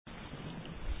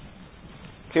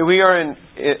Okay, we are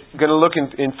going to look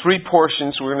in three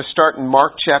portions. We're going to start in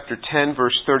Mark chapter 10,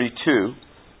 verse 32.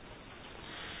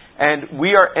 And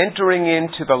we are entering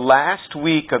into the last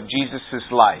week of Jesus'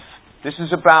 life. This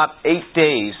is about 8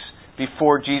 days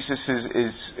before Jesus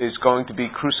is going to be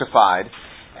crucified.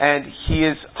 And he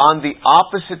is on the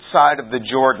opposite side of the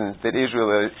Jordan that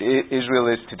Israel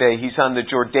is today. He's on the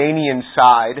Jordanian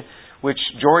side, which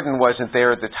Jordan wasn't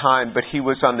there at the time, but he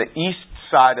was on the east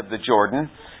side of the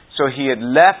Jordan. So he had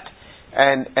left,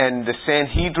 and the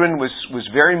Sanhedrin was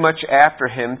very much after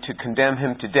him to condemn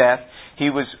him to death. He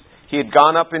had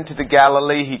gone up into the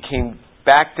Galilee. He came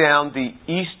back down the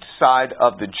east side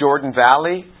of the Jordan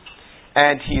Valley,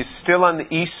 and he is still on the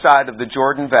east side of the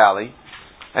Jordan Valley.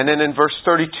 And then in verse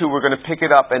 32, we're going to pick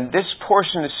it up. And this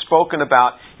portion is spoken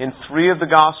about in three of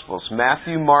the Gospels,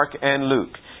 Matthew, Mark, and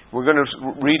Luke. We're going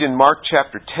to read in Mark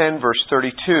chapter 10, verse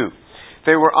 32.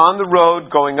 They were on the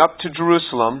road going up to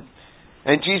Jerusalem,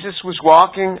 and Jesus was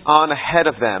walking on ahead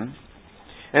of them,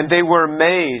 and they were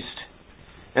amazed,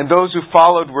 and those who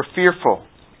followed were fearful.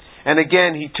 And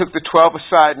again he took the 12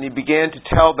 aside, and he began to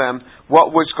tell them what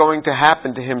was going to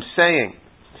happen to him, saying,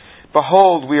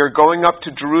 "Behold, we are going up to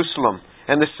Jerusalem,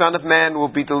 and the Son of Man will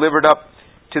be delivered up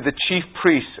to the chief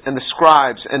priests and the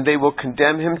scribes, and they will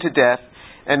condemn him to death,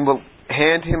 and will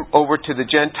hand him over to the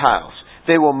Gentiles.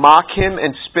 They will mock him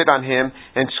and spit on him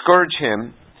and scourge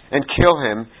him and kill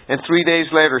him, and 3 days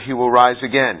later he will rise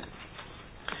again."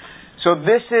 So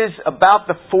this is about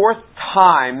the fourth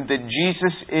time that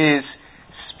Jesus is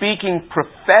speaking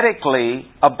prophetically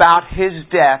about his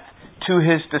death to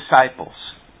his disciples.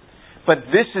 But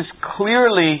this is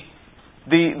clearly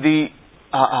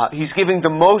he's giving the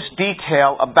most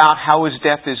detail about how his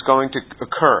death is going to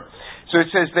occur. So it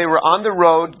says they were on the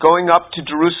road going up to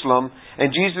Jerusalem,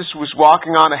 and Jesus was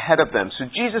walking on ahead of them. So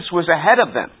Jesus was ahead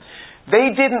of them.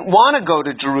 They didn't want to go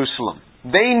to Jerusalem.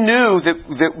 They knew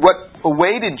that what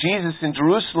awaited Jesus in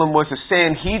Jerusalem was a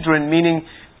Sanhedrin, meaning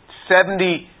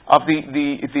 70 of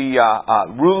the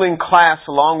ruling class,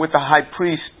 along with the high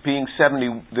priest being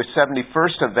the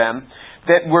 71st of them,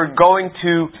 that were going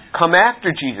to come after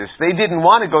Jesus. They didn't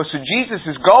want to go, so Jesus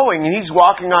is going, and he's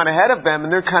walking on ahead of them, and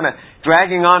they're kind of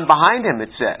dragging on behind him, it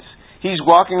says. He's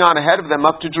walking on ahead of them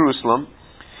up to Jerusalem,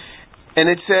 and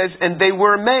it says, and they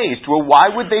were amazed. Well, why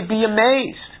would they be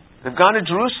amazed? They've gone to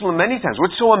Jerusalem many times.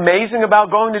 What's so amazing about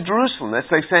going to Jerusalem?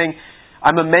 That's like saying,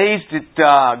 I'm amazed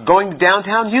at going to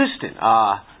downtown Houston.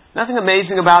 Nothing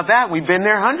amazing about that. We've been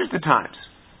there hundreds of times.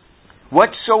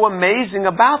 What's so amazing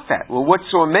about that? Well, what's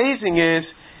so amazing is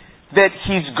that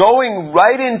he's going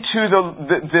right into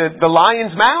the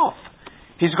lion's mouth.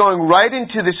 He's going right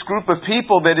into this group of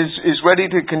people that is ready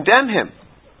to condemn him.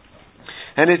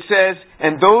 And it says,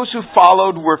 and those who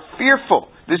followed were fearful.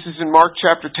 This is in Mark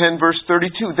chapter 10, verse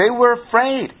 32. They were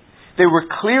afraid. They were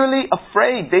clearly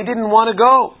afraid. They didn't want to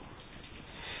go.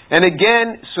 And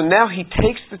again, so now he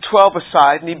takes the 12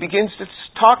 aside and he begins to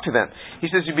talk to them. He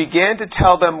says he began to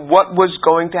tell them what was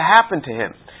going to happen to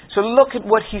him. So look at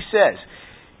what he says.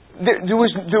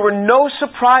 There were no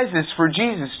surprises for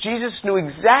Jesus. Jesus knew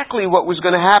exactly what was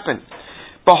going to happen.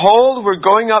 Behold, we're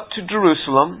going up to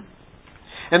Jerusalem,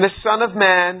 and the Son of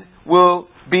Man will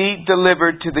be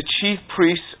delivered to the chief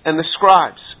priests and the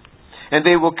scribes, and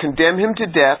they will condemn him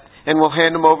to death and will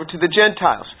hand him over to the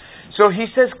Gentiles. So he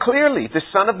says clearly, the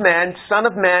Son of Man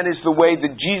is the way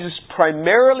that Jesus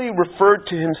primarily referred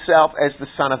to himself as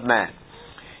the Son of Man.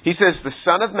 He says the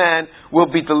Son of Man will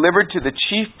be delivered to the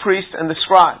chief priests and the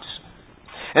scribes,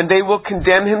 and they will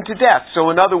condemn him to death.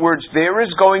 So in other words, there is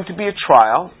going to be a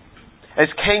trial, as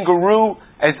kangaroo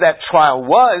as that trial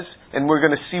was, and we're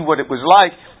going to see what it was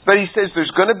like, but he says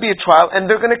there's going to be a trial, and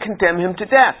they're going to condemn him to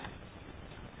death.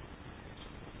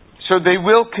 So they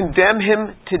will condemn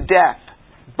him to death.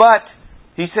 But,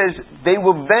 he says, they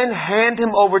will then hand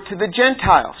him over to the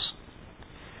Gentiles.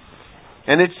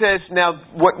 And it says, now,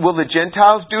 what will the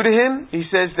Gentiles do to him? He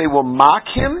says they will mock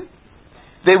him,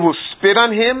 they will spit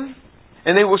on him,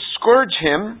 and they will scourge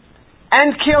him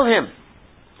and kill him.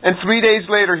 And 3 days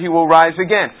later he will rise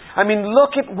again. I mean,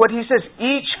 look at what he says.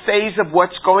 Each phase of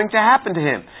what's going to happen to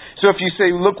him. So if you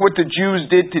say, look what the Jews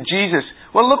did to Jesus.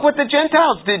 Well, look what the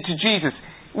Gentiles did to Jesus.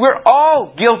 We're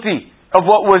all guilty of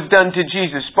what was done to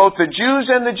Jesus, both the Jews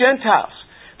and the Gentiles.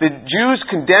 The Jews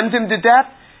condemned him to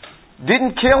death,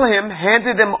 didn't kill him,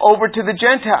 handed him over to the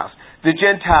Gentiles. The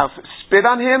Gentiles spit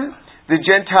on him. The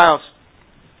Gentiles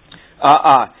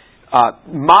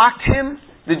mocked him.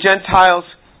 The Gentiles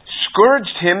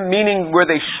scourged him, meaning where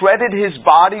they shredded his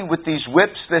body with these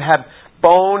whips that have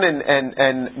bone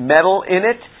and metal in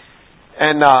it.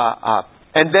 And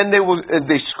then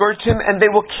they scourged him and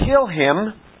they will kill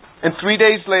him. and 3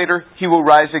 days later He will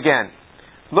rise again.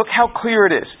 Look how clear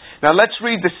it is. Now let's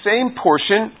read the same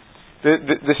portion,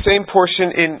 the same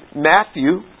portion in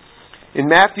Matthew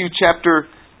chapter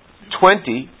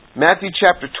 20, Matthew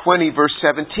chapter 20, verse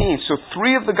 17. So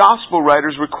 3 of the gospel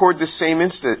writers record the same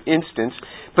instance,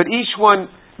 but each one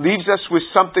leaves us with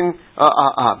something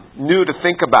new to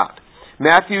think about.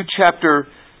 Matthew chapter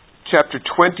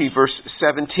 20, verse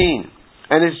 17.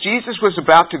 And as Jesus was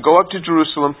about to go up to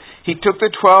Jerusalem, He took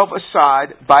the 12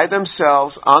 aside by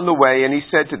themselves on the way, and He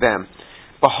said to them,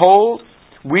 Behold,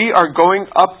 we are going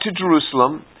up to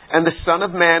Jerusalem, and the Son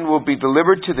of Man will be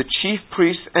delivered to the chief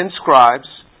priests and scribes,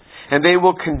 and they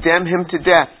will condemn Him to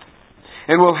death,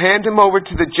 and will hand Him over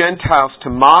to the Gentiles to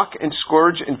mock and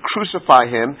scourge and crucify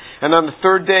Him, and on the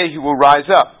third day He will rise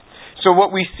up. So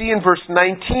what we see in verse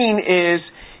 19 is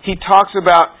He talks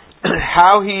about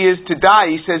how He is to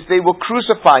die. He says they will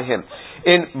crucify Him.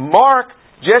 In Mark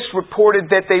just reported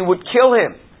that they would kill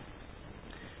Him.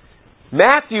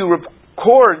 Matthew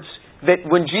records that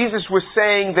when Jesus was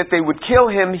saying that they would kill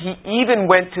Him, He even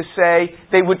went to say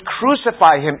they would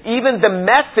crucify Him. Even the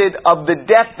method of the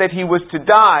death that He was to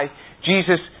die,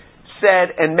 Jesus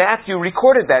said, and Matthew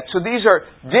recorded that. So these are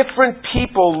different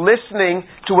people listening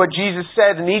to what Jesus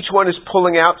said, and each one is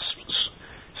pulling out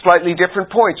slightly different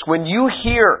points. When you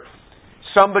hear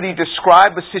somebody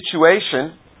describe a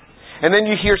situation, and then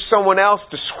you hear someone else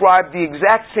describe the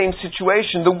exact same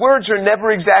situation, the words are never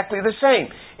exactly the same.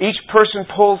 Each person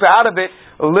pulls out of it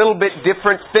a little bit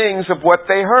different things of what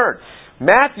they heard.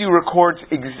 Matthew records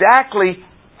exactly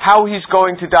how He's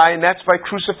going to die, and that's by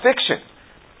crucifixion.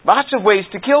 Lots of ways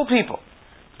to kill people.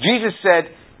 Jesus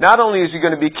said not only is He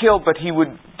going to be killed, but He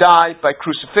would die by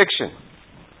crucifixion.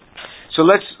 So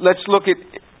let's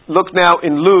look now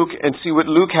in Luke and see what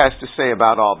Luke has to say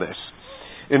about all this.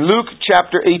 In Luke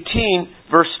chapter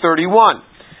 18, verse 31.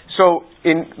 So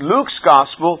in Luke's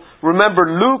gospel, remember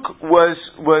Luke was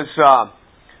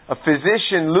a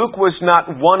physician. Luke was not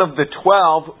one of the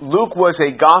 12. Luke was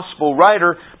a gospel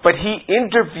writer, but he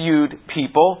interviewed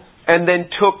people and then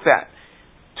took that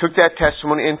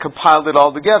testimony and compiled it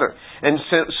all together. And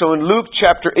so in Luke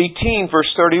chapter 18, verse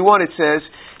 31, it says,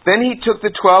 Then He took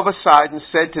the 12 aside and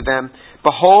said to them,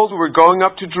 Behold, we're going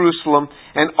up to Jerusalem,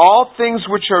 and all things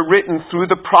which are written through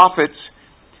the prophets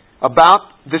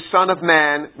about the Son of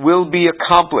Man will be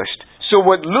accomplished. So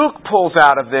what Luke pulls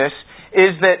out of this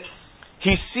is that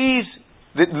he sees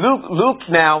that Luke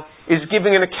now is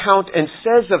giving an account and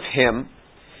says of Him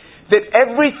that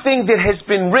everything that has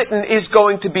been written is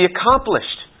going to be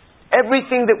accomplished.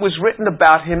 Everything that was written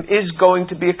about Him is going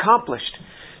to be accomplished.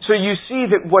 So you see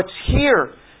that what's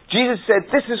here, Jesus said,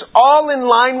 this is all in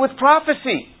line with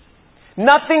prophecy.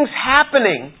 Nothing's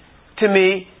happening to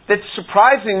me that's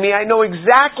surprising me. I know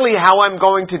exactly how I'm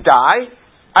going to die.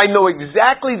 I know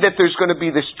exactly that there's going to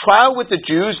be this trial with the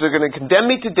Jews. They're going to condemn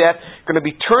me to death. Going to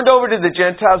be turned over to the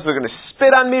Gentiles. They're going to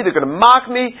spit on me. They're going to mock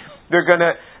me. They're going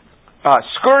to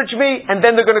scourge me. And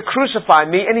then they're going to crucify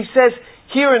me. And he says,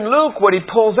 here in Luke, what he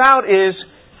pulls out is,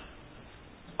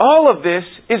 all of this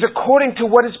is according to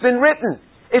what has been written.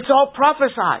 It's all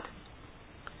prophesied.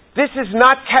 This is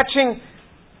not catching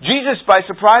Jesus by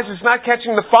surprise. It's not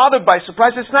catching the Father by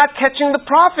surprise. It's not catching the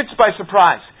prophets by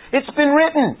surprise. It's been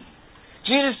written.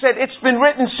 Jesus said, it's been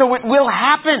written, so it will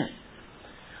happen.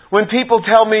 When people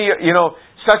tell me,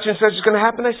 such and such is going to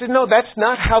happen, I said, no, that's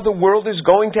not how the world is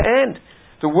going to end.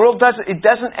 The world doesn't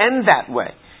end that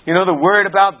way. The word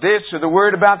about this or the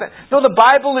word about that. No, the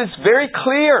Bible is very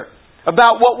clear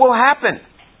about what will happen.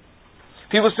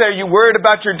 People say, are you worried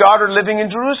about your daughter living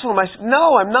in Jerusalem? I said,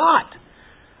 no, I'm not.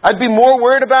 I'd be more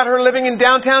worried about her living in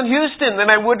downtown Houston than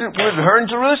I would with her in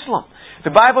Jerusalem.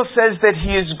 The Bible says that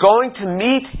He is going to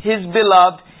meet His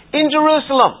beloved in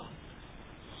Jerusalem.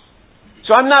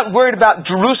 So I'm not worried about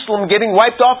Jerusalem getting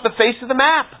wiped off the face of the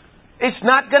map. It's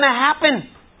not going to happen.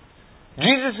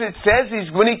 Jesus, it says,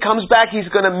 when He comes back, He's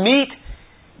going to meet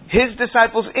His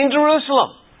disciples in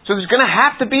Jerusalem. So there's going to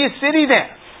have to be a city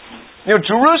there.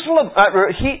 Jerusalem,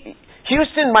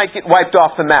 Houston might get wiped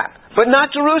off the map, but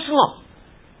not Jerusalem.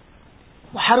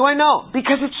 Well, how do I know?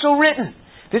 Because it's so written.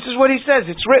 This is what He says,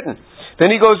 it's written.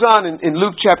 Then He goes on in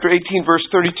Luke chapter 18, verse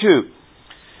 32.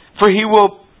 For He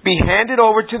will be handed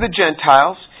over to the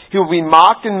Gentiles, He will be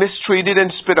mocked and mistreated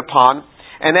and spit upon,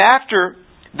 and after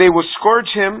they will scourge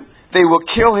Him, they will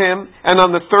kill Him, and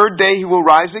on the third day He will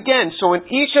rise again. So in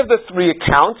each of the three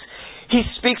accounts, He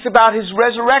speaks about His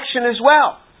resurrection as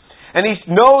well. And He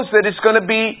knows that it's going to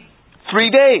be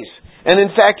 3 days. And in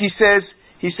fact, He says,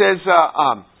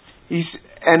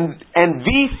 and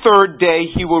the third day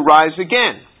He will rise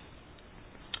again.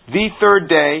 The third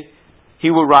day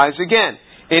He will rise again.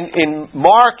 In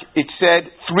Mark, it said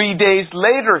 3 days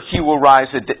later He will rise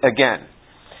again.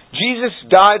 Jesus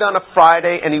died on a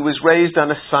Friday and He was raised on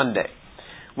a Sunday.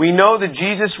 We know that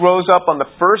Jesus rose up on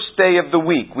the first day of the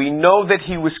week. We know that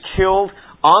He was killed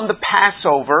on the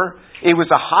Passover. It was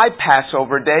a high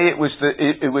Passover day. It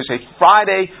was a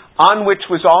Friday on which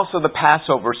was also the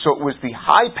Passover. So it was the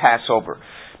high Passover.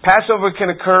 Passover can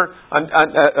occur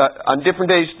on different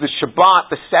days. The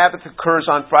Shabbat, the Sabbath, occurs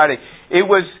on Friday. It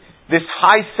was this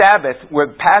high Sabbath where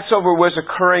Passover was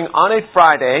occurring on a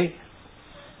Friday.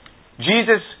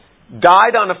 Jesus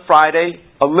died on a Friday,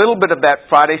 a little bit of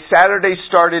that Friday. Saturday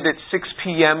started at 6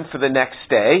 p.m. for the next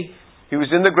day. He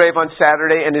was in the grave on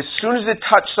Saturday, and as soon as it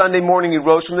touched Sunday morning, He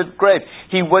rose from the grave.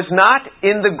 He was not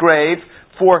in the grave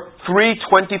for 3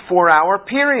 24-hour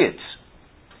periods.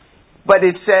 But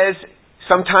it says,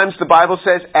 sometimes the Bible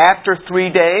says after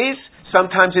 3 days,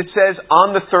 sometimes it says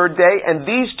on the third day, and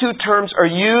these two terms are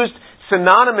used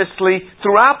synonymously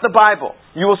throughout the Bible.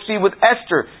 You will see with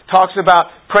Esther, talks about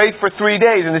pray for 3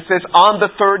 days, and it says on the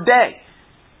third day.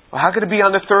 Well, how could it be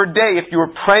on the third day if you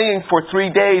were praying for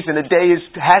 3 days and a day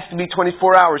has to be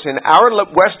 24 hours? In our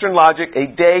Western logic, a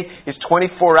day is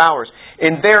 24 hours.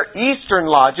 In their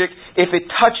Eastern logic, if it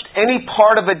touched any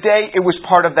part of a day, it was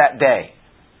part of that day.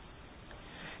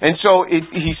 And so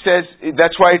he says,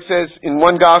 that's why it says in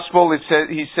one gospel,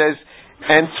 he says,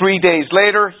 and 3 days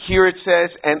later. Here it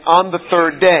says, and on the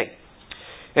third day.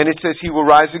 And it says He will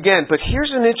rise again. But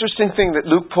here's an interesting thing that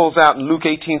Luke pulls out in Luke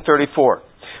 18:34.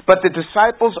 But the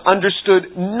disciples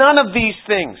understood none of these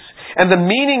things, and the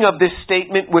meaning of this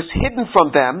statement was hidden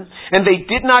from them, and they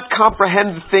did not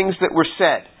comprehend the things that were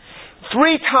said.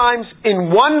 3 times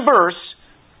in one verse,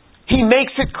 He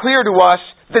makes it clear to us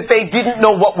that they didn't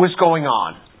know what was going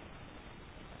on.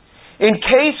 In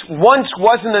case once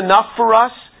wasn't enough for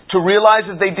us to realize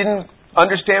that they didn't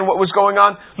understand what was going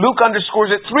on, Luke underscores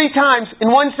it 3 times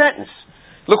in one sentence.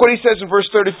 Look what he says in verse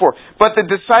 34. But the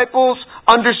disciples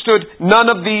understood none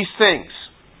of these things.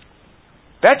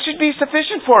 That should be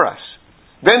sufficient for us.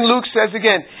 Then Luke says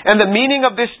again, and the meaning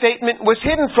of this statement was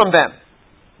hidden from them.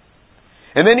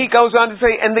 And then he goes on to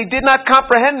say, and they did not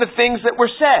comprehend the things that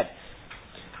were said.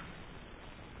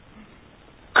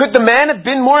 Could the man have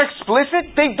been more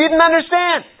explicit? They didn't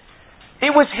understand.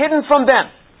 It was hidden from them.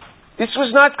 This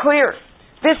was not clear.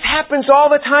 This happens all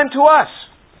the time to us.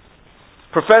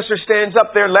 Professor stands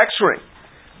up there lecturing,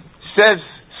 says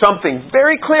something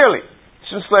very clearly. It's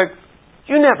just like,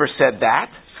 you never said that.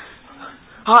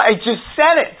 I just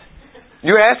said it.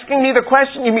 You're asking me the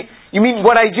question, you mean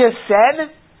what I just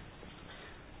said?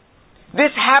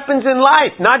 This happens in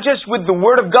life, not just with the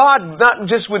Word of God, not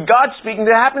just with God speaking.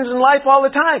 It happens in life all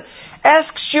the time.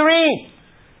 Ask Shireen.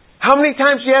 How many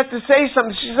times she has to say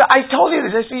something? She says, I told you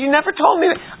this. I said, you never told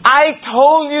me that. I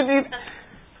told you this.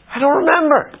 I don't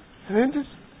remember.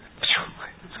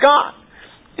 It's gone.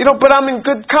 But I'm in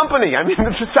good company. I mean,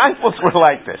 the disciples were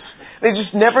like this. They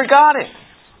just never got it.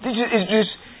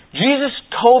 Jesus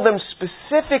told them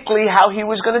specifically how He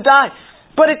was going to die.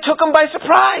 But it took them by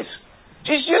surprise.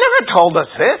 Jesus, you never told us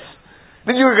this.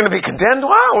 That you were going to be condemned?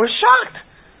 Wow, we're shocked.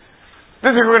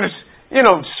 That they were going to,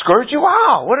 scourge you?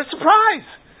 Wow, what a surprise.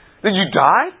 That you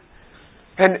died?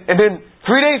 And then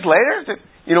 3 days later,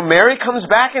 Mary comes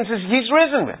back and says, He's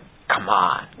risen. Come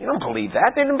on, you don't believe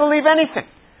that. They didn't believe anything.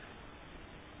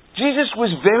 Jesus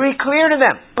was very clear to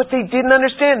them, but they didn't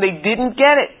understand. They didn't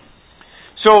get it.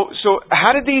 So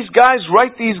how did these guys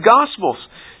write these Gospels?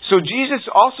 So Jesus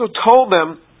also told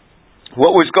them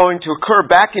what was going to occur.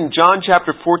 Back in John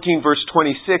chapter 14, verse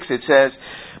 26, it says,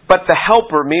 but the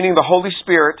Helper, meaning the Holy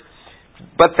Spirit,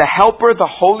 but the Helper,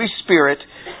 the Holy Spirit,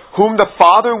 whom the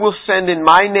Father will send in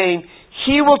my name,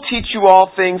 He will teach you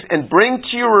all things and bring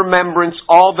to your remembrance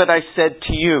all that I said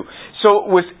to you. So it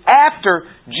was after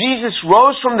Jesus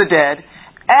rose from the dead,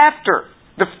 after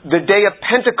the day of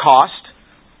Pentecost,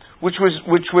 which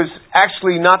was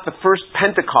actually not the first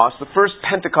Pentecost. The first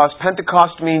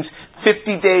Pentecost means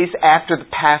 50 days after the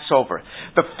Passover.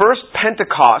 The first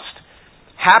Pentecost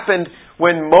happened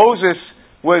when Moses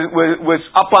was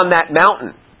up on that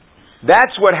mountain.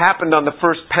 That's what happened on the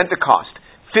first Pentecost.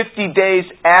 50 days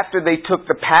after they took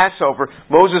the Passover,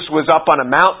 Moses was up on a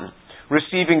mountain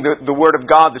receiving the Word of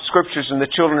God, the Scriptures, and the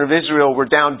children of Israel were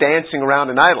down dancing around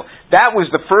an idol. That was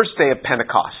the first day of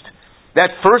Pentecost.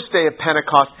 That first day of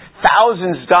Pentecost,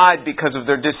 thousands died because of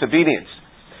their disobedience.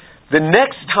 The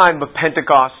next time of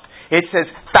Pentecost, it says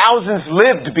thousands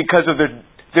lived because of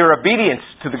their obedience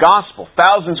to the gospel.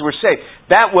 Thousands were saved.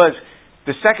 That was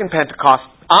the second Pentecost.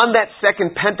 On that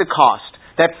second Pentecost,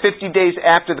 that 50 days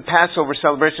after the Passover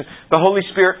celebration, the Holy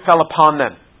Spirit fell upon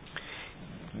them.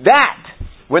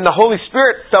 When the Holy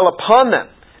Spirit fell upon them,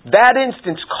 that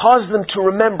instance caused them to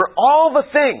remember all the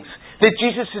things that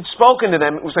Jesus had spoken to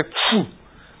them. It was like,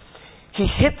 He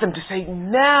hit them to say,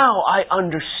 now I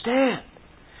understand.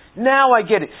 Now I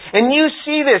get it. And you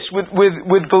see this with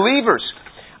believers.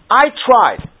 I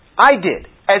did,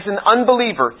 as an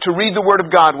unbeliever, to read the Word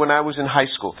of God when I was in high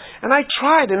school. And I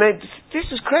tried, and this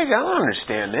is crazy. I don't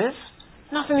understand this.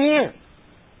 Nothing here.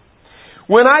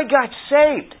 When I got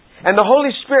saved, and the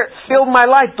Holy Spirit filled my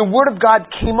life, the Word of God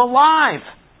came alive.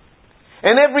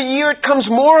 And every year it comes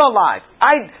more alive.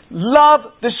 I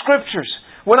love the Scriptures.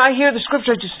 When I hear the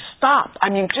Scripture, I just stop.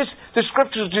 The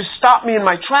Scriptures just stop me in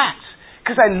my tracks.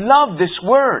 Because I love this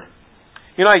Word.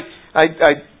 You know,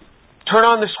 I turn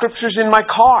on the Scriptures in my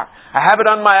car. I have it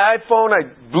on my iPhone. I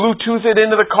Bluetooth it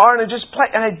into the car and I just play.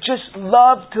 And I just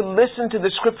love to listen to the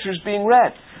Scriptures being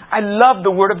read. I love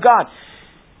the Word of God.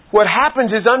 What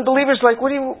happens is unbelievers are like,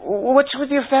 what's with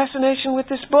your fascination with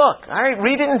this book? All right,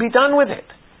 read it and be done with it.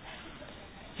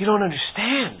 You don't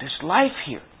understand. There's life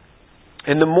here.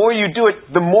 And the more you do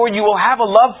it, the more you will have a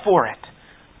love for it.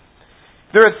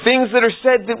 There are things that are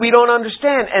said that we don't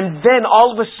understand. And then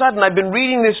all of a sudden, I've been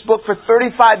reading this book for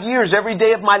 35 years. Every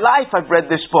day of my life I've read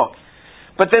this book.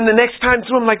 But then the next time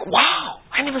through, I'm like, wow,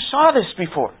 I never saw this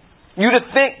before. You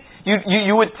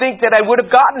would think that I would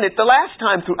have gotten it the last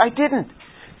time through. I didn't.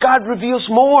 God reveals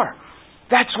more.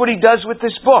 That's what He does with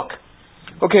this book.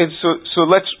 Okay, so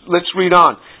let's read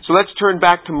on. So let's turn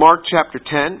back to Mark chapter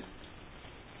 10.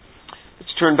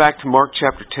 Let's turn back to Mark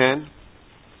chapter 10.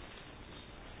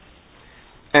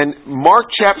 And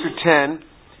Mark chapter 10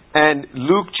 and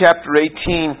Luke chapter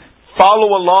 18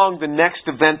 follow along the next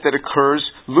event that occurs.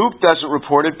 Luke doesn't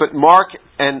report it, but Mark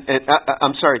and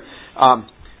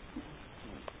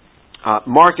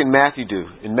Matthew do,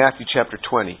 in Matthew chapter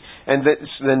 20. And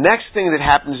the next thing that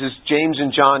happens is James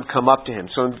and John come up to Him.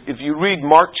 So if you read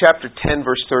Mark chapter 10,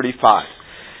 verse 35,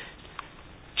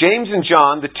 James and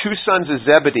John, the two sons of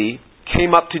Zebedee,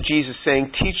 came up to Jesus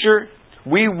saying, "Teacher,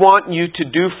 we want you to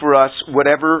do for us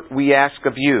whatever we ask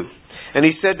of you." And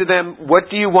He said to them, "What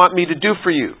do you want me to do for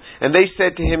you?" And they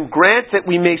said to Him, "Grant that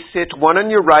we may sit one on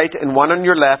your right and one on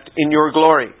your left in your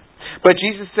glory." But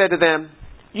Jesus said to them,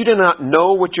 "You do not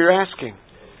know what you're asking.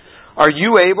 Are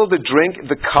you able to drink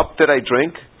the cup that I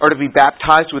drink, or to be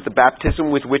baptized with the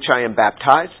baptism with which I am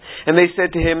baptized?" And they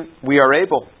said to Him, "We are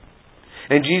able."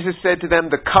 And Jesus said to them,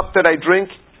 "The cup that I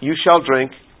drink, you shall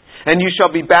drink, and you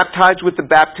shall be baptized with the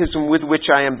baptism with which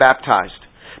I am baptized.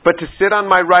 But to sit on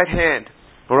my right hand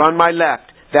or on my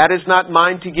left, that is not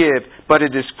mine to give, but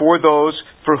it is for those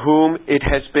for whom it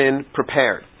has been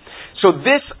prepared." So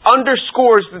this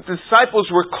underscores that the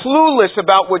disciples were clueless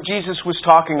about what Jesus was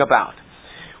talking about.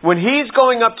 When He's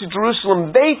going up to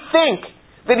Jerusalem, they think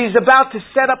that He's about to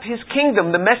set up His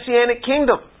kingdom, the Messianic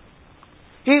kingdom.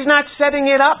 He's not setting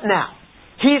it up now.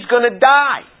 He's going to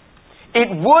die. It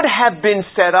would have been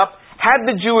set up had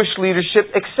the Jewish leadership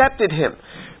accepted Him.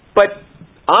 But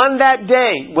on that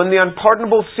day, when the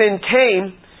unpardonable sin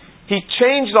came, He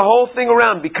changed the whole thing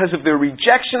around because of their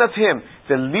rejection of Him.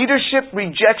 The leadership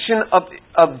rejection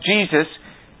of Jesus,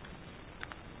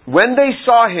 when they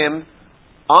saw Him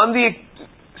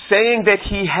saying that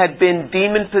He had been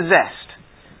demon-possessed,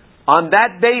 on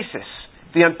that basis,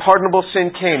 the unpardonable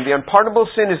sin came. The unpardonable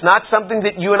sin is not something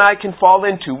that you and I can fall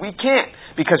into. We can't,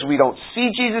 because we don't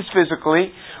see Jesus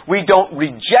physically. We don't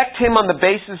reject Him on the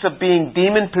basis of being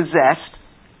demon-possessed.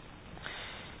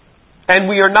 And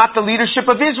we are not the leadership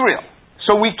of Israel.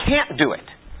 So we can't do it.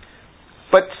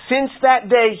 But since that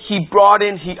day, He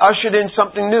ushered in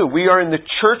something new. We are in the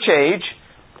church age,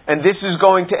 and this is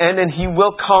going to end, and He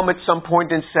will come at some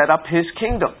point and set up His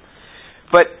kingdom.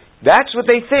 But that's what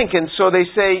they think, and so they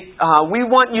say, "We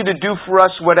want you to do for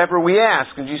us whatever we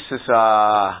ask." And Jesus says,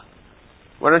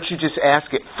 "Why don't you just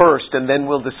ask it first, and then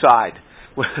we'll decide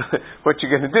what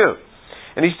you're going to do."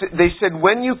 And they said,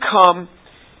 "When you come,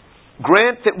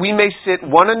 grant that we may sit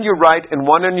one on your right and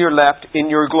one on your left in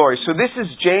your glory." So this is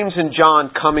James and John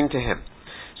coming to Him.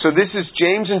 So this is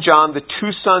James and John, the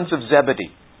two sons of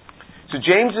Zebedee. So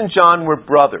James and John were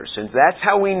brothers, and that's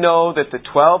how we know that the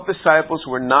 12 disciples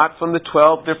were not from the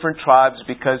 12 different tribes,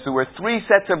 because there were 3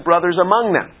 sets of brothers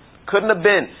among them. Couldn't have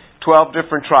been 12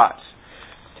 different tribes.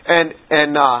 And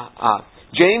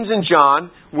James and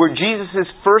John were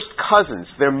Jesus' first cousins.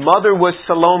 Their mother was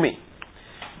Salome.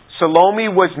 Salome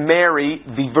was Mary,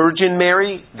 the Virgin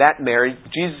Mary, that Mary.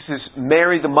 Jesus'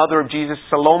 Mary, the mother of Jesus.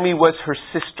 Salome was her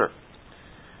sister.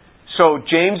 So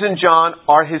James and John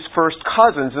are His first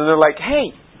cousins, and they're like,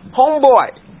 "Hey, homeboy,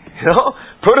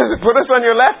 put us on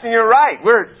your left and your right.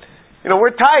 We're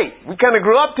tight. We kind of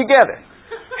grew up together.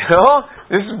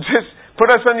 This is just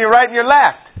put us on your right and your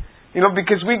left."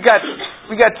 Because we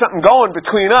got something going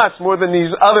between us more than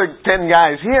these other 10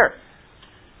 guys here.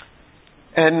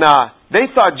 And they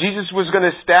thought Jesus was going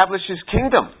to establish His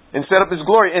kingdom and set up His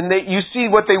glory. And you see,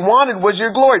 what they wanted was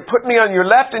your glory. Put me on your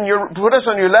left, and put us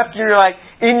on your left, and you're like,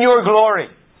 in your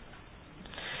glory.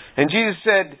 And Jesus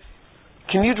said,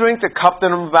 can you drink the cup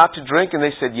that I'm about to drink? And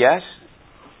they said, yes.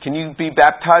 Can you be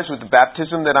baptized with the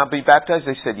baptism that I'll be baptized?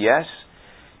 They said, yes.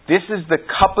 This is the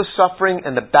cup of suffering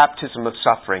and the baptism of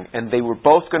suffering. And they were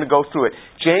both going to go through it.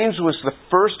 James was the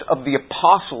first of the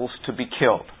apostles to be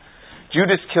killed.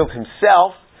 Judas killed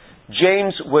himself.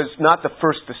 James was not the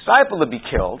first disciple to be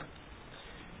killed.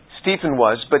 Stephen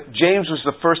was, but James was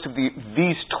the first of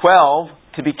these 12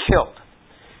 to be killed.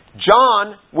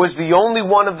 John was the only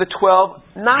one of the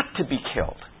 12 not to be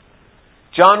killed.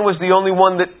 John was the only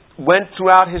one that went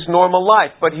throughout his normal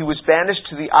life, but he was banished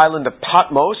to the island of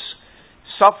Patmos,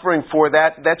 suffering for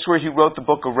that. That's where he wrote the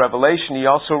book of Revelation. He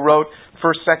also wrote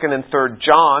 1st, 2nd, and 3rd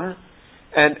John.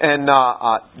 And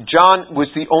John was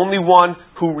the only one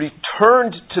who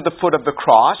returned to the foot of the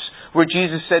cross, where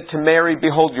Jesus said to Mary,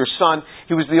 behold your son.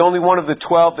 He was the only one of the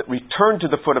 12 that returned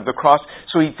to the foot of the cross,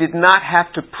 so he did not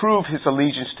have to prove his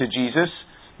allegiance to Jesus.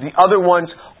 The other ones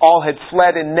all had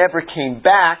fled and never came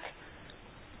back,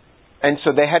 and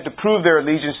so they had to prove their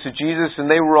allegiance to Jesus, and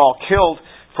they were all killed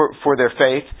for their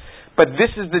faith. But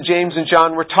this is the James and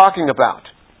John we're talking about.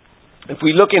 If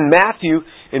we look in Matthew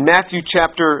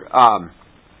chapter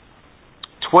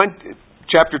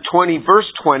 20, verse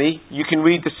 20, you can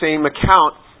read the same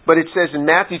account, but it says in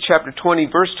Matthew chapter 20,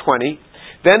 verse 20,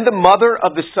 then the mother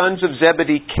of the sons of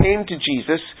Zebedee came to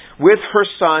Jesus with her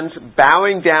sons,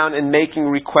 bowing down and making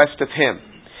request of Him.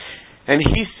 And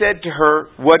He said to her,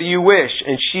 what do you wish?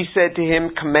 And she said to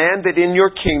Him, command that in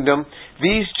your kingdom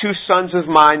these 2 sons of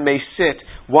mine may sit,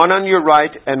 one on your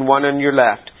right and one on your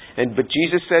left. But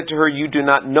Jesus said to her, you do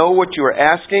not know what you are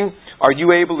asking. Are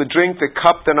you able to drink the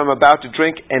cup that I'm about to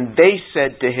drink? And they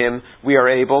said to Him, we are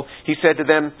able. He said to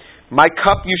them, my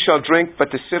cup you shall drink,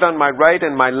 but to sit on my right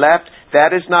and my left,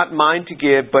 that is not mine to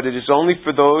give, but it is only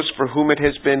for those for whom it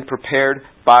has been prepared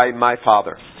by my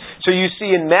Father. So you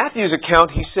see in Matthew's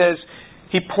account,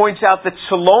 he points out that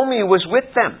Salome was with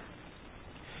them.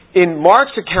 In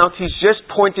Mark's account, he's just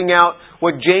pointing out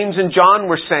what James and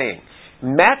John were saying.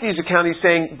 Matthew's account, he's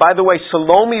saying, by the way,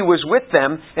 Salome was with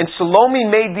them, and Salome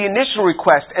made the initial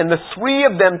request, and the 3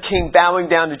 of them came bowing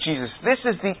down to Jesus. This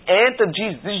is the aunt of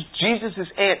Jesus. This is Jesus'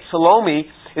 aunt. Salome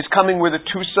is coming with the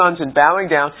 2 sons and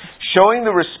bowing down, showing the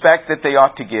respect that they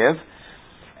ought to give.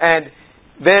 And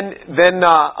then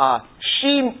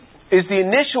she is the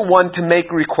initial one to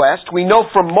make request. We know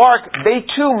from Mark, they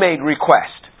too made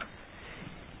request.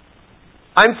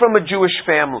 I'm from a Jewish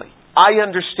family. I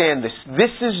understand this.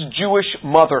 This is Jewish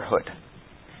motherhood.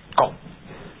 Go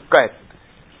ahead.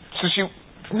 So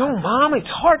no, Mom, it's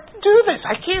hard to do this.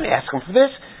 I can't ask him for this.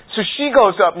 So she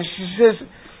goes up and she says,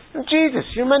 Jesus,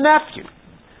 you're my nephew.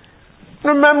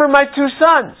 Remember my 2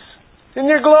 sons in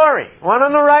your glory. One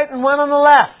on the right and one on the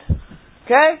left.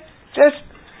 Okay?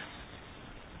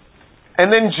 And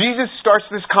then Jesus starts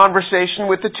this conversation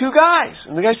with the 2 guys.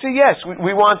 And the guys say, yes,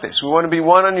 we want this. We want to be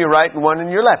one on your right and one on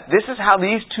your left. This is how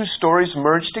these 2 stories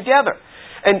merge together.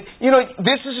 And,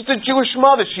 this is the Jewish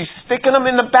mother. She's sticking them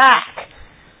in the back.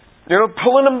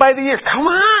 Pulling them by the ear. Come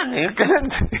on, you're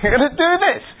gonna do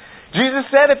this. Jesus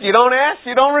said, if you don't ask,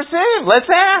 you don't receive. Let's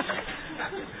ask.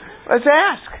 Let's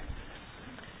ask.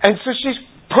 And so she's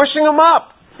pushing them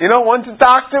up. One's a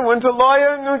doctor, one's a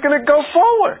lawyer, and we're going to go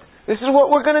forward. This is what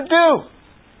we're going to do.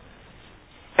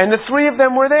 And the 3 of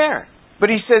them were there. But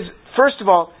he says, first of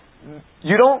all,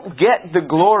 you don't get the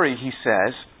glory, he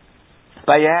says,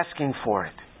 by asking for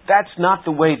it. That's not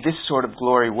the way this sort of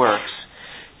glory works.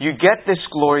 You get this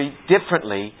glory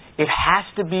differently. It has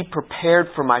to be prepared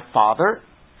for my Father,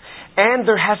 and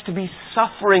there has to be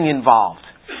suffering involved.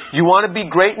 You want to be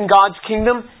great in God's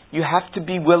kingdom? You have to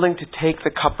be willing to take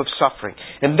the cup of suffering.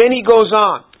 And then he goes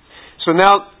on. So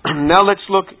now let's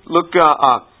look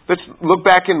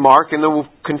back in Mark, and then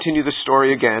we'll continue the story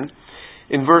again.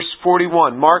 In verse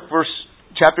 41, Mark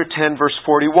chapter 10, verse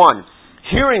 41.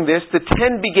 Hearing this, the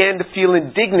 10 began to feel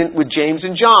indignant with James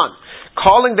and John.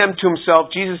 Calling them to himself,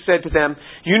 Jesus said to them,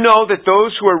 you know that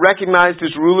those who are recognized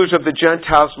as rulers of the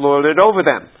Gentiles lord it over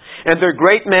them, and their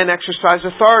great men exercise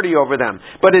authority over them.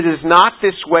 But it is not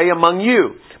this way among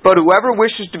you. But whoever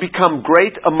wishes to become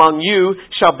great among you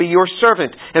shall be your servant,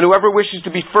 and whoever wishes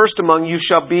to be first among you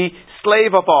shall be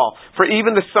slave of all. For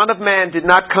even the Son of Man did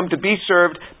not come to be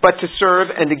served, but to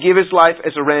serve and to give His life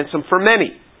as a ransom for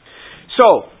many.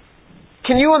 So,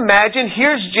 can you imagine,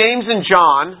 here's James and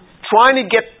John trying to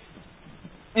get,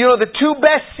 the 2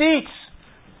 best seats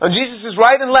on Jesus'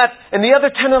 right and left, and the other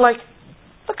 10 are like,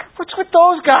 look, what's with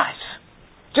those guys?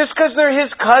 Just because they're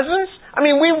his cousins? I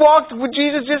mean, we walked with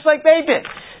Jesus just like they did.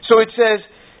 So it says,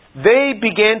 they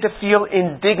began to feel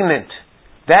indignant.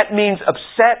 That means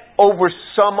upset over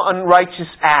some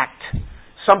unrighteous act.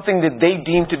 Something that they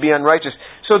deemed to be unrighteous.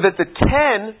 So that the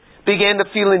 10 began to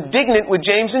feel indignant with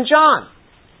James and John.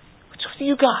 What's with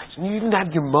you guys? You even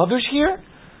have your mothers here?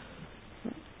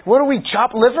 What are we,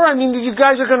 chop liver? I mean, you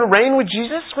guys are going to reign with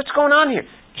Jesus? What's going on here?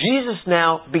 Jesus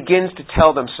now begins to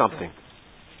tell them something.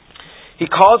 He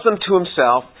calls them to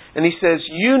himself and he says,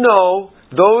 you know,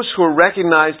 those who are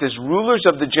recognized as rulers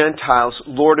of the Gentiles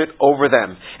lord it over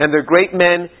them, and their great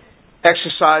men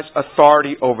exercise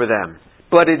authority over them.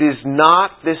 But it is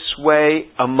not this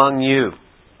way among you.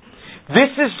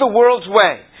 This is the world's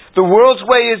way. The world's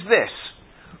way is this.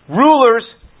 Rulers,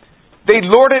 they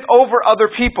lord it over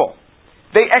other people.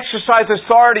 They exercise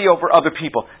authority over other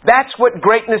people. That's what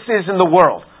greatness is in the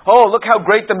world. Oh, look how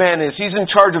great the man is. He's in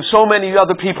charge of so many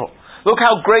other people. Look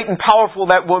how great and powerful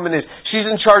that woman is. She's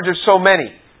in charge of so many.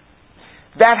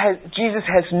 Jesus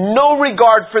has no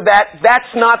regard for that.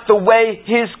 That's not the way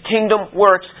his kingdom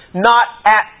works. Not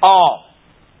at all.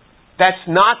 That's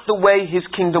not the way his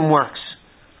kingdom works.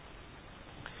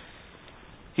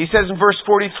 He says in verse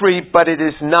 43, but it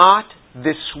is not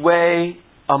this way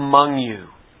among you.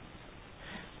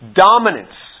 Dominance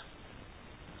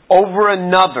over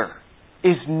another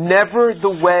is never the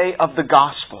way of the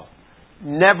gospel.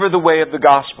 Never the way of the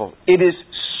gospel. It is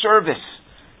service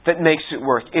that makes it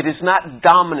work. It is not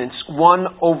dominance one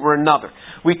over another.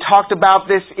 We talked about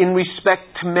this in respect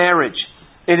to marriage.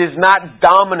 It is not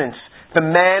dominance, the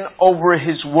man over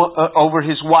his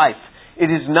wife. It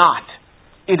is not.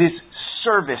 It is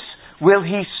service. Will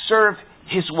he serve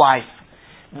his wife?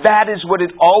 That is what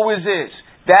it always is.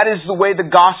 That is the way the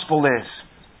gospel is.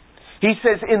 He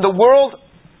says, in the world,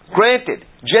 granted,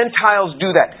 Gentiles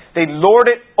do that. They lord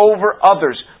it over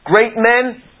others. Great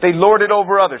men, they lord it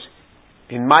over others.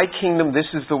 In my kingdom, this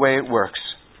is the way it works.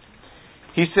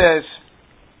 He says,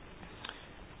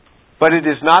 but it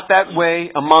is not that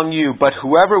way among you, but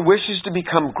whoever wishes to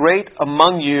become great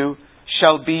among you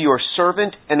shall be your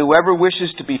servant, and whoever wishes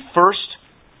to be first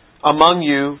among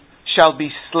you shall be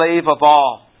slave of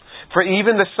all. For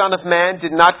even the Son of Man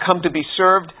did not come to be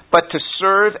served, but to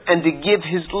serve and to give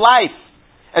his life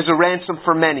as a ransom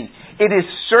for many. It is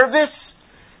service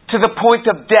to the point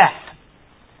of death.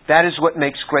 That is what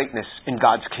makes greatness in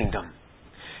God's kingdom.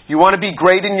 You want to be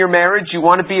great in your marriage? You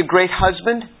want to be a great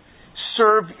husband?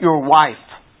 Serve your wife.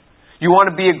 You want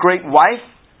to be a great wife?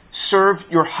 Serve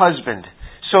your husband.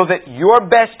 So that your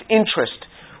best interest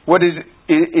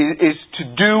is to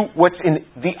do what's in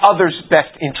the other's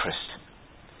best interest.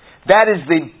 That is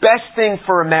the best thing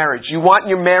for a marriage. You want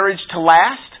your marriage to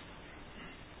last?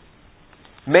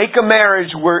 Make a marriage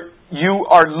where you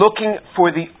are looking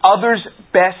for the other's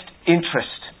best interest.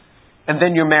 And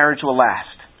then your marriage will last.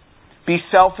 Be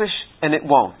selfish and it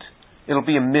won't. It'll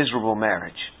be a miserable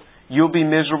marriage. You'll be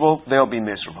miserable, they'll be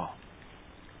miserable.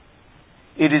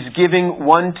 It is giving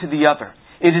one to the other.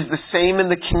 It is the same in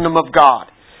the kingdom of God.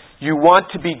 You want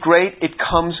to be great, it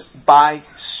comes by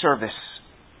service.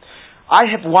 I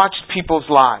have watched people's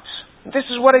lives. This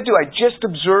is what I do. I just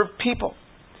observe people.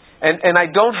 And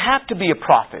I don't have to be a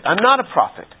prophet. I'm not a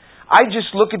prophet. I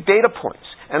just look at data points.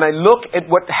 And I look at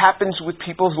what happens with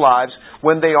people's lives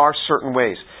when they are certain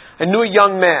ways. I knew a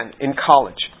young man in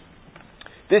college.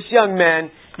 This young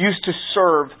man used to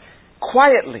serve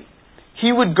quietly.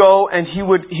 He would go and he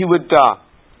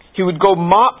would go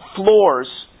mop floors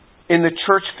in the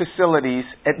church facilities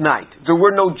at night. There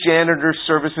were no janitor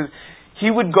services.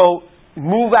 He would go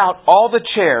move out all the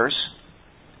chairs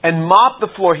and mop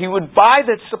the floor. He would buy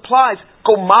the supplies,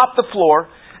 go mop the floor,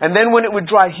 and then when it would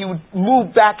dry, he would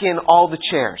move back in all the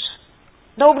chairs.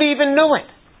 Nobody even knew it.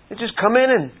 They'd just come in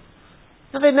and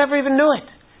they never even knew it.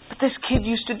 But this kid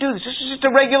used to do this. This was just a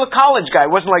regular college guy.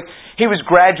 It wasn't like he was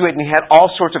graduating and he had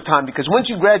all sorts of time, because once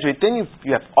you graduate, then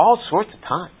you have all sorts of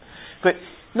time. But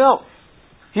no,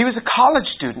 he was a college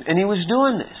student and he was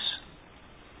doing this.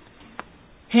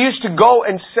 He used to go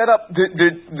and set up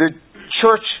the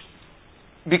church,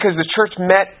 because the church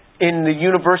met in the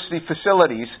university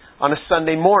facilities on a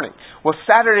Sunday morning. Well,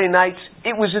 Saturday nights,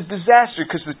 it was a disaster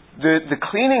because the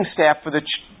cleaning staff for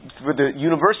the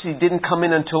university didn't come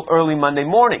in until early Monday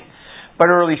morning.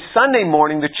 But early Sunday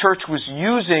morning, the church was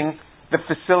using the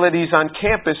facilities on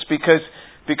campus because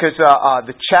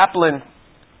the chaplain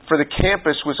for the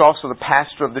campus was also the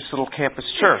pastor of this little campus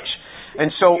church. And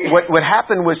so what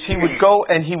happened was he would go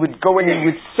and he would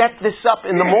set this up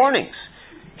in the mornings.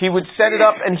 He would set it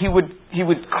up, and he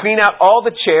would clean out all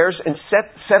the chairs and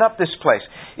set up this place.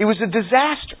 It was a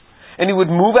disaster. And he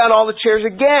would move out all the chairs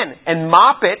again and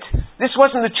mop it. This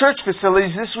wasn't the church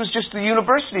facilities. This was just the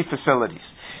university facilities.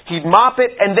 He'd mop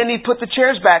it, and then he'd put the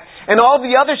chairs back. And all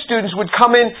the other students would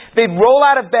come in. They'd roll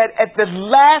out of bed at the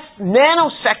last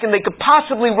nanosecond they could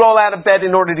possibly roll out of bed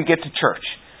in order to get to church.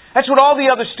 That's what all the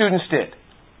other students did.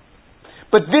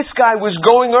 But this guy was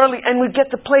going early and would get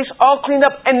the place all cleaned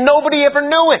up, and nobody ever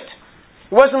knew it.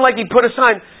 It wasn't like he put a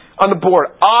sign on the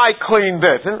board, "I cleaned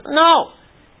this." No.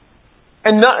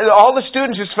 And all the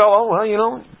students just felt, oh,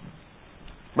 well,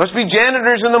 must be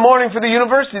janitors in the morning for the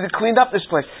university that cleaned up this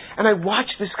place. And I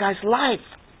watched this guy's life.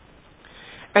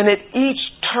 And at each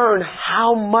turn,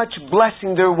 how much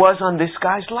blessing there was on this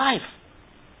guy's life.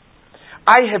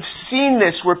 I have seen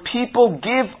this where people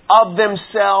give of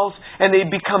themselves and they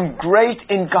become great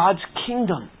in God's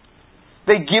kingdom.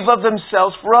 They give of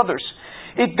themselves for others.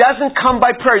 It doesn't come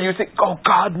by prayer. You think, oh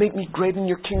God, make me great in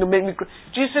your kingdom, make me great.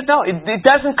 Jesus said, no, it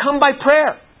doesn't come by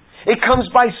prayer. It comes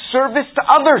by service to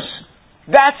others.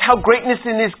 That's how greatness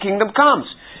in His kingdom comes.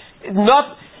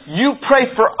 You pray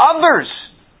for others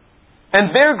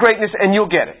and their greatness and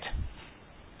you'll get it.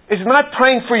 It's not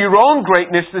praying for your own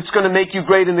greatness that's going to make you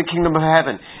great in the kingdom of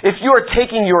heaven. If you are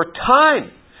taking your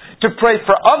time to pray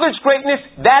for others' greatness,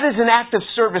 that is an act of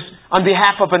service on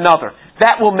behalf of another.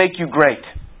 That will make you great.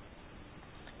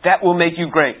 That will make you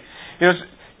great.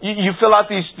 You fill out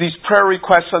these prayer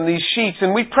requests on these sheets,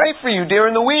 and we pray for you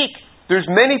during the week. There's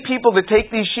many people that take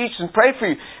these sheets and pray for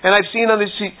you. And I've seen on this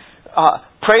sheet,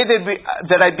 pray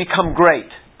that I become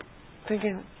great.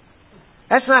 Thinking,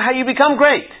 that's not how you become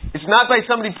great. It's not by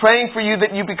somebody praying for you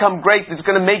that you become great that's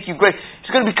going to make you great. It's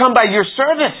going to become by your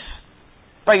service.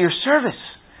 By your service.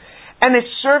 And it's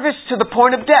service to the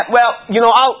point of death. Well,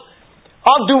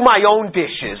 I'll do my own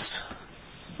dishes.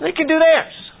 They can do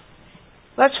theirs.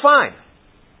 That's fine.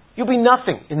 You'll be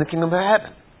nothing in the kingdom of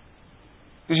heaven.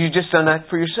 Because you've just done that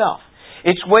for yourself.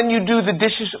 It's when you do the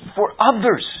dishes for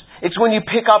others. It's when you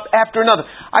pick up after another.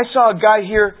 I saw a guy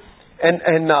here,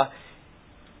 and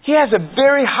he has a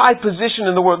very high position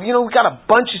in the world. We've got a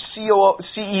bunch of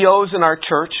CEOs in our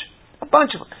church. A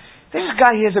bunch of them. This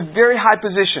guy, he has a very high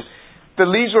position. The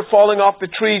leaves were falling off the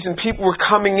trees, and people were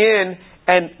coming in,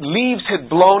 and leaves had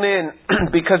blown in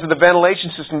because of the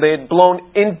ventilation system. They had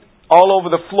blown in all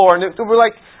over the floor, and there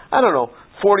were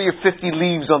 40 or 50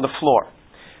 leaves on the floor.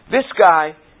 This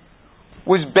guy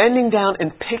was bending down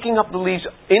and picking up the leaves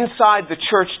inside the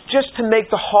church just to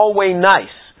make the hallway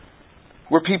nice.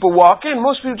 Where people walk in.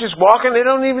 Most people just walk in, they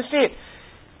don't even see it.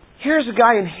 Here's a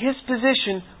guy in his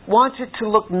position wants it to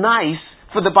look nice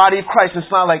for the body of Christ.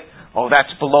 It's not like, oh,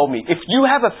 that's below me. If you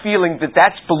have a feeling that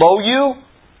that's below you,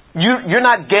 you're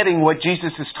not getting what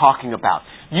Jesus is talking about.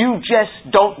 You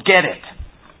just don't get it.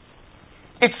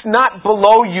 It's not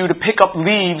below you to pick up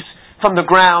leaves from the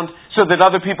ground so that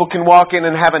other people can walk in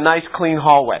and have a nice clean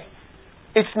hallway.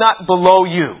 It's not below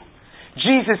you.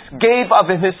 Jesus gave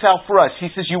of Himself for us. He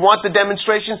says, you want the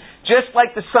demonstration? Just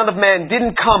like the Son of Man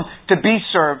didn't come to be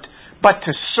served, but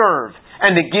to serve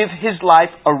and to give His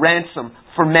life a ransom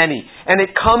for many. And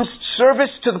it comes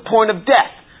service to the point of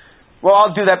death. Well,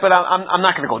 I'll do that, but I'm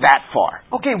not going to go that far.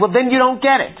 Okay, well then you don't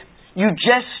get it. You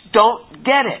just don't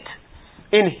get it.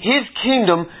 In His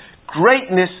kingdom,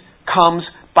 greatness comes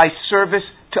by service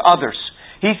to others.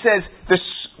 He says,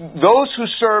 those who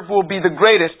serve will be the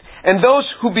greatest, and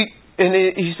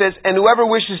He says, and whoever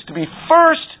wishes to be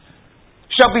first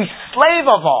shall be slave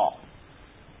of all.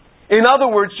 In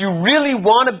other words, you really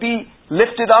want to be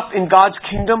lifted up in God's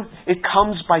kingdom, it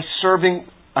comes by serving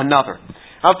another.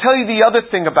 I'll tell you the other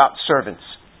thing about servants,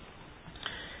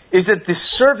 is that the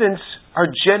servants are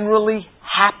generally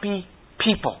happy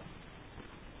people.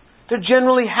 They're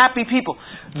generally happy people.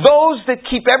 Those that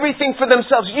keep everything for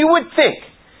themselves, you would think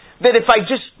that if I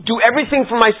just do everything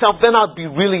for myself, then I'll be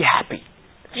really happy.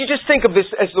 If you just think of this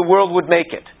as the world would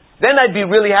make it, then I'd be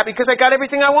really happy because I got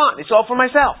everything I want. It's all for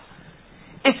myself.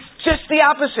 It's just the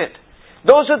opposite.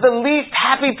 Those are the least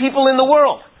happy people in the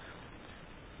world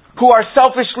who are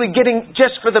selfishly getting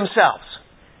just for themselves.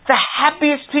 The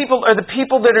happiest people are the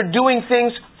people that are doing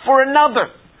things for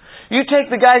another. You take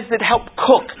the guys that help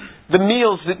cook the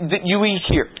meals that you eat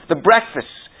here, the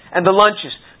breakfasts and the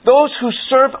lunches. Those who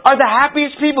serve are the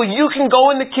happiest people. You can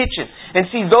go in the kitchen and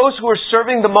see those who are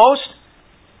serving the most.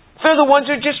 They're the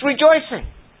ones who are just rejoicing.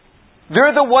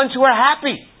 They're the ones who are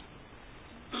happy.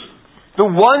 The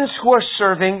ones who are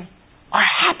serving are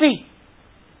happy.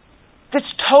 That's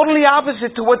totally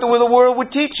opposite to what the world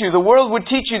would teach you. The world would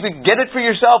teach you to get it for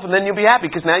yourself and then you'll be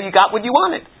happy because now you got what you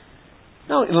wanted.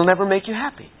 No, it'll never make you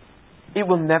happy. It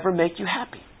will never make you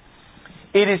happy.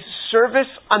 It is service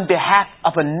on behalf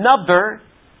of another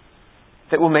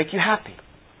that will make you happy.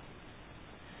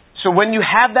 So when you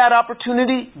have that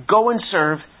opportunity, go and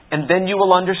serve, and then you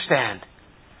will understand.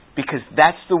 Because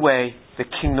that's the way the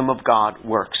kingdom of God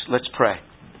works. Let's pray.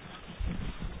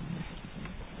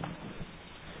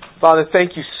 Father,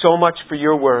 thank you so much for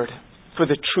your word, for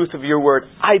the truth of your word.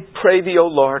 I pray thee, O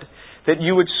Lord, that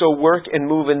you would so work and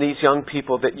move in these young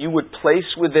people, that you would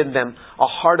place within them a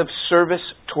heart of service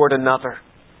toward another,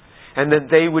 and that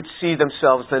they would see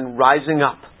themselves then rising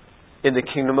up in the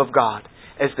kingdom of God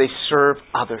as they serve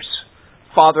others.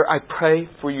 Father, I pray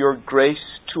for your grace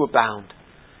to abound,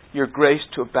 your grace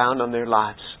to abound on their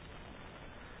lives.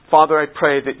 Father, I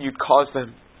pray that you'd cause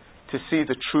them to see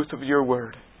the truth of your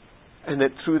word, and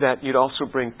that through that you'd also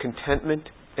bring contentment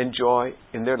and joy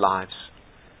in their lives.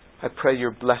 I pray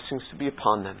your blessings to be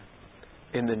upon them.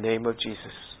 In the name of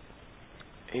Jesus.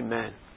 Amen.